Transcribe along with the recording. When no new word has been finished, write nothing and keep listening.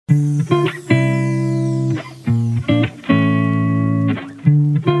Hi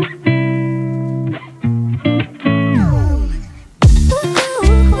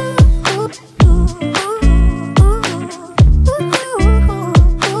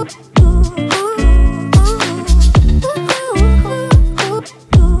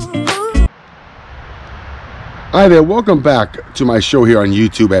there, welcome back to my show here on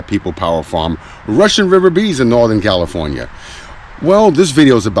YouTube at People Power Farm, Russian River bees in Northern California. Well, this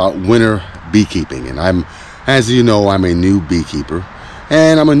video is about winter beekeeping, and as you know, I'm a new beekeeper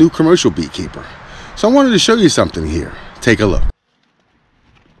and I'm a new commercial beekeeper. So I wanted to show you something here. Take a look.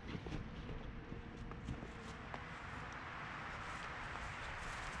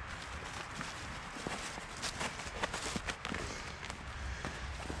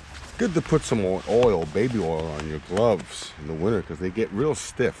 Good to put some oil, baby oil, on your gloves in the winter because they get real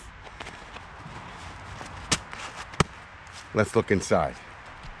stiff. Let's look inside.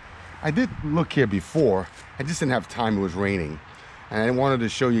 I did look here before. I just didn't have time. It was raining. And I wanted to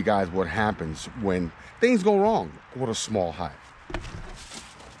show you guys what happens when things go wrong with a small hive.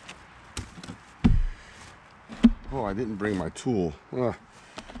 Oh, I didn't bring my tool. Well,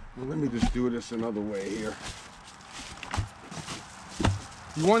 let me just do this another way here.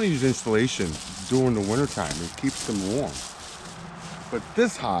 You want to use insulation during the wintertime. It keeps them warm. But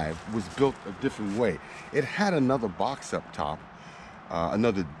this hive was built a different way. It had another box up top,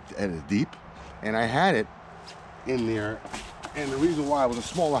 another deep, and I had it in there. And the reason why, it was a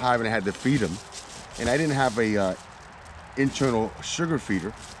smaller hive and I had to feed them, and I didn't have a internal sugar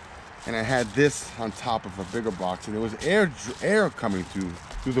feeder, and I had this on top of a bigger box, and there was air coming through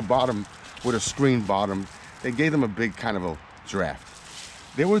the bottom with a screen bottom. They gave them a big kind of a draft.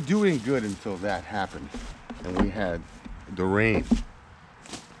 They were doing good until that happened and we had the rain.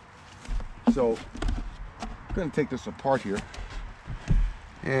 So I'm going to take this apart here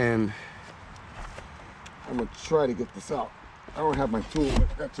and I'm going to try to get this out. I don't have my tool,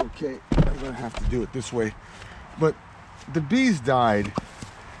 but that's okay. I'm going to have to do it this way. But the bees died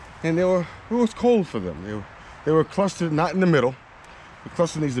and it was cold for them. They were clustered, not in the middle. The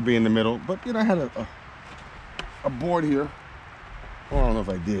cluster needs to be in the middle, but you know, I had a board here. Oh, I don't know if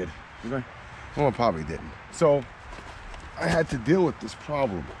I did. Did I? Well, I probably didn't. So I had to deal with this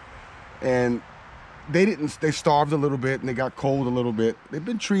problem. And they starved a little bit and they got cold a little bit. They've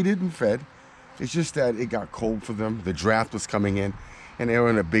been treated and fed. It's just that it got cold for them. The draft was coming in and they were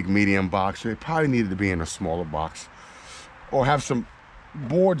in a big medium box. So they probably needed to be in a smaller box. Or have some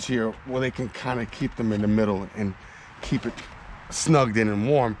boards here where they can kind of keep them in the middle and keep it snugged in and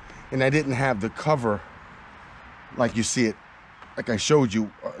warm. And I didn't have the cover like you see it, like I showed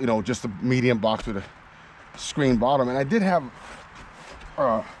you, you know, just a medium box with a screen bottom. And I did have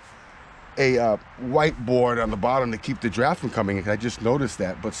a whiteboard on the bottom to keep the draft from coming in. I just noticed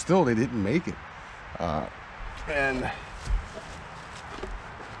that, but still they didn't make it. And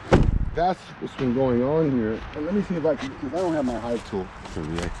that's what's been going on here. And let me see if I can, because I don't have my hive tool.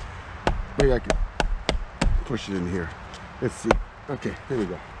 Maybe I can push it in here. Let's see. Okay, here we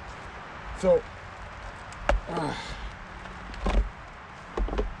go. So,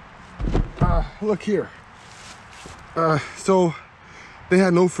 look here. So they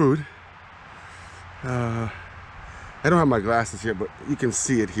had no food. I don't have my glasses here, but you can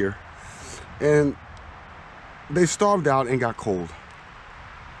see it here. And they starved out and got cold.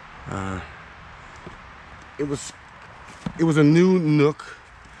 It was a new Nuc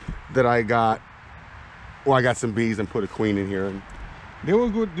that I got. Well, I got some bees and put a queen in here, and they were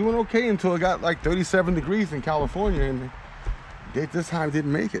doing okay until it got like 37 degrees in California, and this hive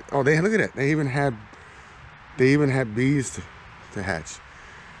didn't make it. Oh, look at it. They even had bees to hatch.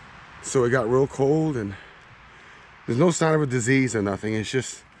 So it got real cold, and there's no sign of a disease or nothing. It's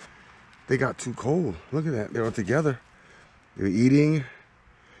just they got too cold. Look at that. They were together. They were eating,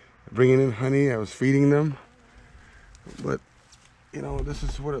 bringing in honey. I was feeding them. But you know, this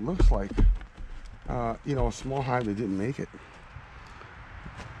is what it looks like. You know, a small hive that didn't make it.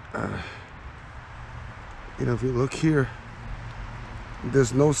 You know, if you look here,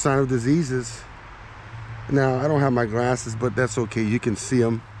 there's no sign of diseases. Now, I don't have my glasses, but that's okay. You can see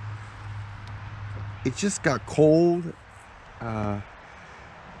them. It just got cold. Not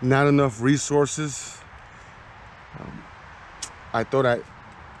enough resources. I thought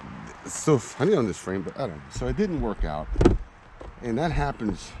it's so funny on this frame, but I don't know. So it didn't work out. And that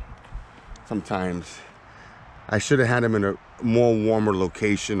happens sometimes. I should have had them in a more warmer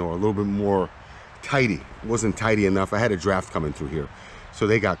location or a little bit more tidy. It wasn't tidy enough. I had a draft coming through here. So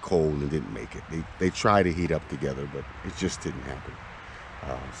they got cold and didn't make it. They tried to heat up together, but it just didn't happen.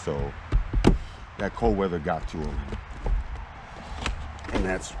 So that cold weather got to them. And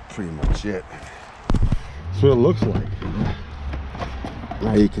that's pretty much it. That's what it looks like.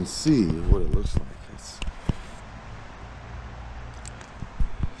 Now you can see what it looks like.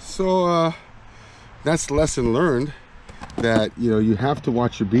 So that's the lesson learned, that you have to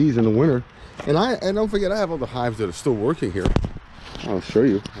watch your bees in the winter. And don't forget, I have all the hives that are still working here. I'll show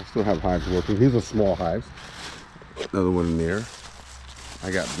you. I still have hives working. These are small hives. Another one in there.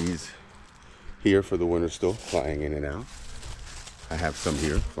 I got bees here for the winter still, flying in and out. I have some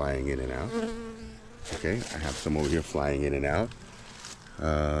here flying in and out. Okay, I have some over here flying in and out.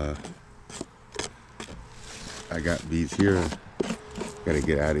 I got bees here. Gotta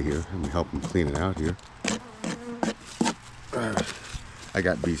get out of here. Let me help them clean it out here. I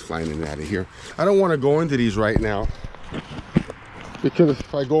got bees flying in and out of here. I don't want to go into these right now, because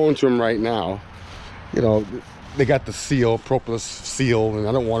if I go into them right now, they got the seal, propolis seal, and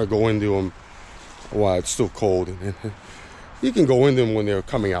I don't want to go into them while it's still cold. And you can go into them when they're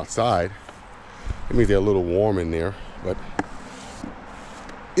coming outside. It means they're a little warm in there, but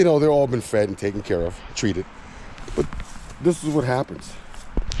they're all been fed and taken care of, treated. But this is what happens.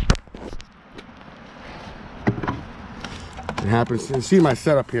 It happens. You see my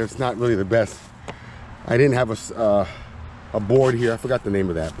setup here, it's not really the best. I didn't have a board here. I forgot the name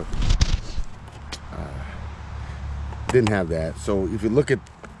of that, but didn't have that. So if you look at,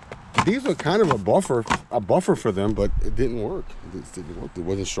 these were kind of a buffer for them, but it didn't work. It didn't work. It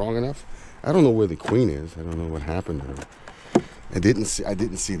wasn't strong enough. I don't know where the queen is. I don't know what happened to her. I didn't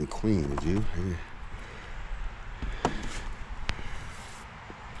see the queen, did you?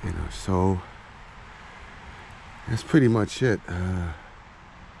 So that's pretty much it.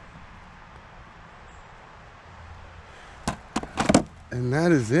 And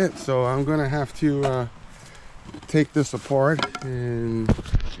that is it. So I'm gonna have to take this apart and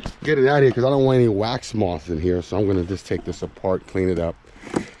get it out of here, because I don't want any wax moths in here. So I'm gonna just take this apart, clean it up,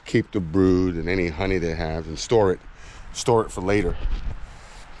 keep the brood and any honey they have, and store it for later.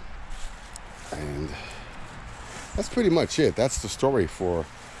 And that's pretty much it. That's the story for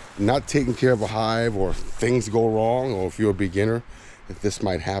not taking care of a hive, or things go wrong, or if you're a beginner, if this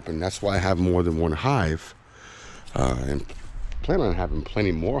might happen. That's why I have more than one hive, and plan on having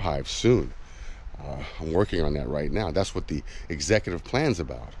plenty more hives soon. I'm working on that right now. That's what the executive plan's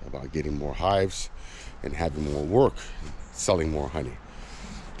about getting more hives and having more work, selling more honey.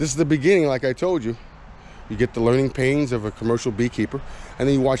 This is the beginning, like I told you. You get the learning pains of a commercial beekeeper, and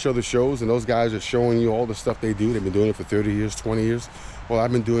then you watch other shows, and those guys are showing you all the stuff they do. They've been doing it for 30 years, 20 years. Well,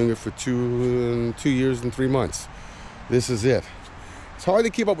 I've been doing it for 2 years and 3 months. This is it. It's hard to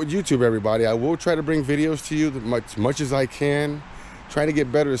keep up with YouTube, everybody. I will try to bring videos to you as much as I can. Try to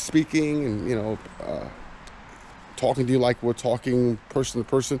get better at speaking and, talking to you like we're talking person to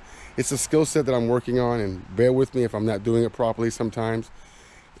person. It's a skill set that I'm working on, and bear with me if I'm not doing it properly sometimes.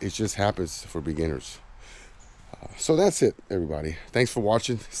 It just happens for beginners. So that's it, everybody. Thanks for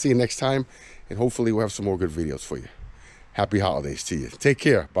watching. See you next time, and hopefully we'll have some more good videos for you. Happy holidays to you. Take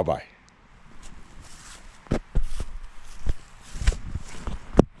care. Bye-bye.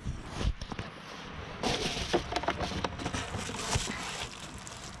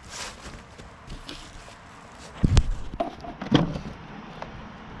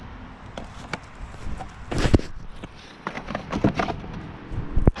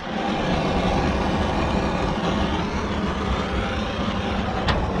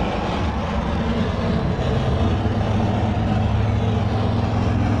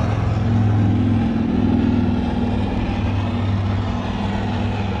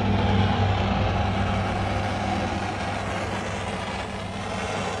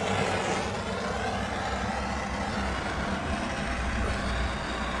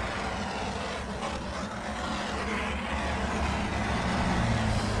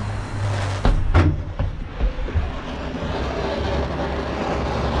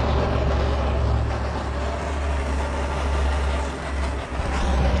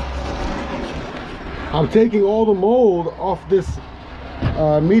 I'm taking all the mold off this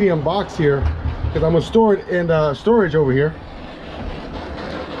medium box here, because I'm going to store it in storage over here.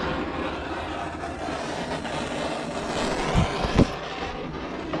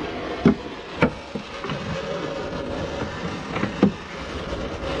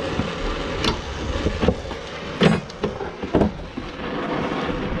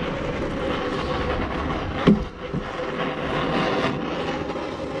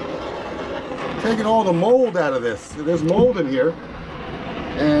 Taking all the mold out of this. There's mold in here,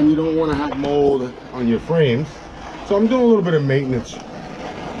 and you don't want to have mold on your frames. So I'm doing a little bit of maintenance.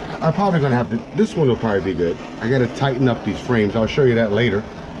 I'm probably going to have to, this one will probably be good. I got to tighten up these frames. I'll show you that later.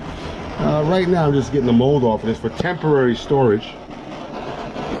 Right now I'm just getting the mold off of this for temporary storage.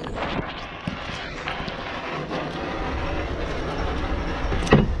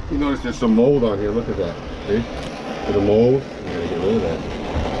 Notice there's some mold on here. Look at that. See? For the mold, we gotta get rid of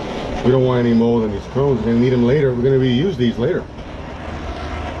that. We don't want any mold on these cones. We're gonna need them later. We're gonna reuse these later.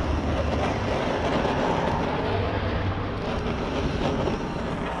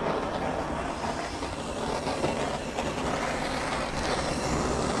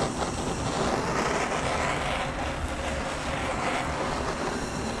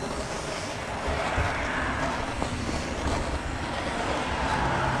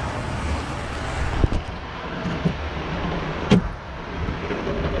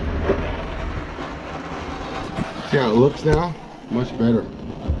 See how it looks now? Much better.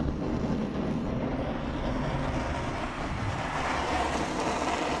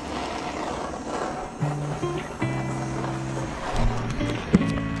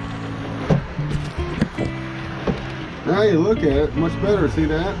 Now you look at it, much better. See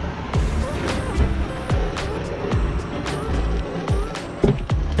that?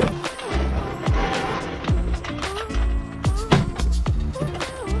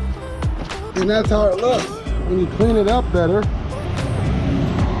 And that's how it looks. When you clean it up better,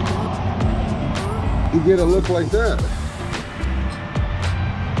 you get a look like that.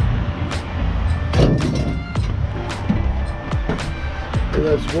 And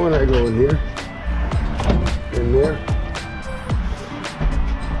that's one I go in here, in there.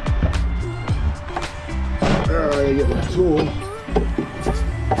 There, I gotta get my tool.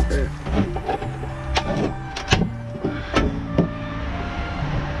 There.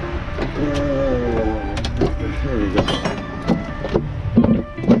 There we go.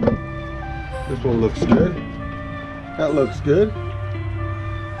 This one looks good. That looks good.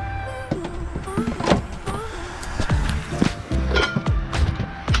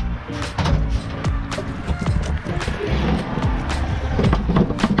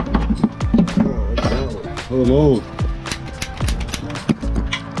 Oh, mold.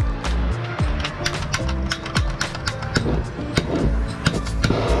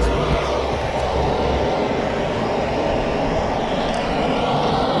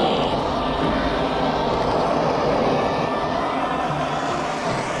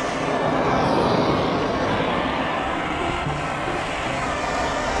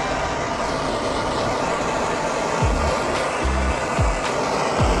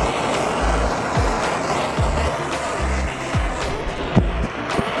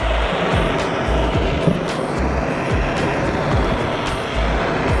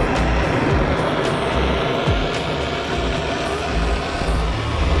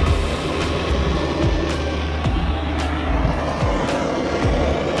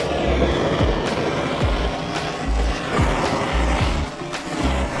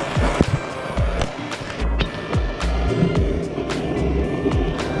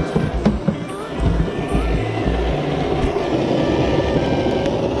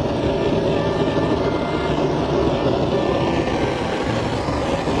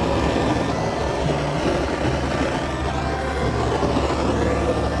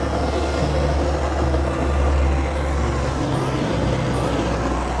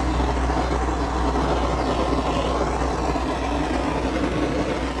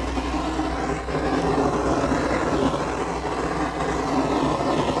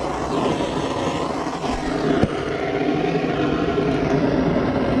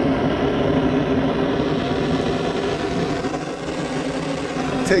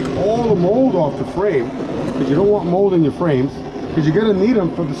 Take all the mold off the frame, because you don't want mold in your frames, because you're going to need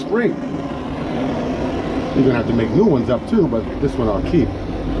them for the spring. You're going to have to make new ones up too, but this one I'll keep.